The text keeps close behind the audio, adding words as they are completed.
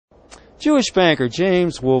Jewish banker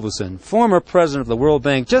James Wolverson, former president of the World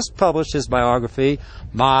Bank, just published his biography,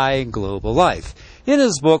 My Global Life. In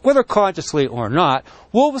his book, whether consciously or not,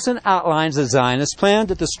 Wolverson outlines the Zionist plan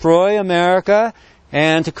to destroy America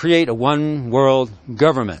and to create a one-world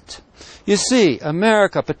government. You see,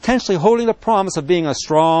 America, potentially holding the promise of being a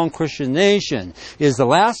strong Christian nation, is the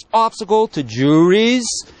last obstacle to Jewry's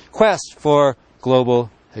quest for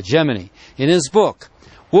global hegemony. In his book,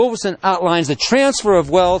 Wolverson outlines the transfer of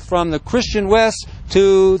wealth from the Christian West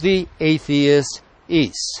to the atheist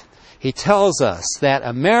East. He tells us that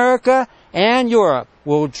America and Europe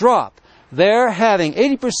will drop their having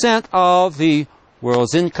 80% of the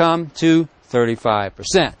world's income to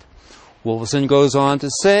 35%. Wolverson goes on to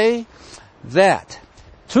say that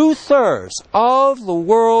 2/3 of the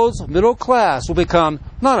world's middle class will become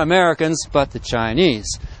not Americans, but the Chinese.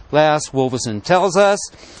 Last, Wolverson tells us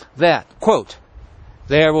that, quote,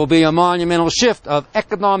 there will be a monumental shift of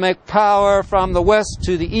economic power from the West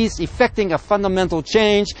to the East, effecting a fundamental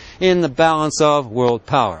change in the balance of world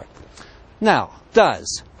power. Now,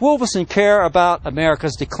 does Wolverson care about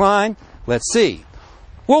America's decline? Let's see.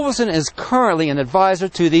 Wolverson is currently an advisor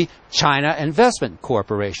to the China Investment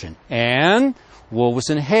Corporation, and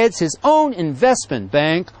Wolverson heads his own investment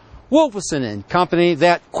bank, Wolverson and Company,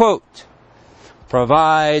 that, quote,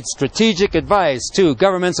 provides strategic advice to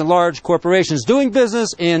governments and large corporations doing business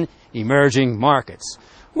in emerging markets.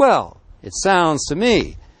 Well, it sounds to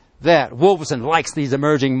me that Wolverson likes these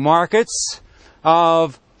emerging markets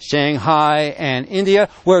of Shanghai and India,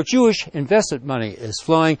 where Jewish investment money is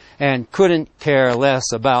flowing, and couldn't care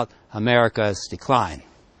less about America's decline.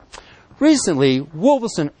 Recently,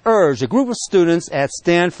 Wolverson urged a group of students at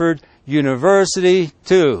Stanford University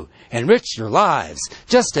to enrich your lives,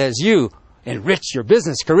 just as you enrich your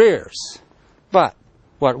business careers. But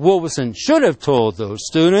what Wolverson should have told those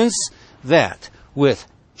students, that with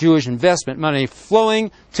Jewish investment money flowing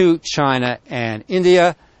to China and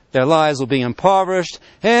India, their lives will be impoverished,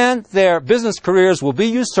 and their business careers will be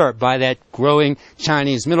usurped by that growing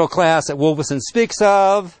Chinese middle class that Wolverson speaks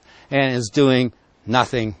of and is doing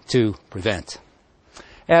nothing to prevent.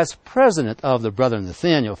 As president of the Brother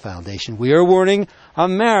Nathaniel Foundation, we are warning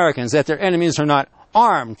Americans that their enemies are not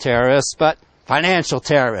armed terrorists, but financial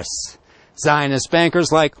terrorists. Zionist bankers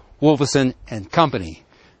like Wolverson and Company.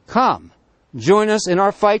 Come, join us in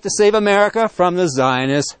our fight to save America from the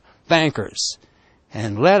Zionist bankers.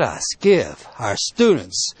 And let us give our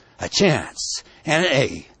students a chance and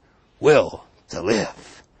a will to live.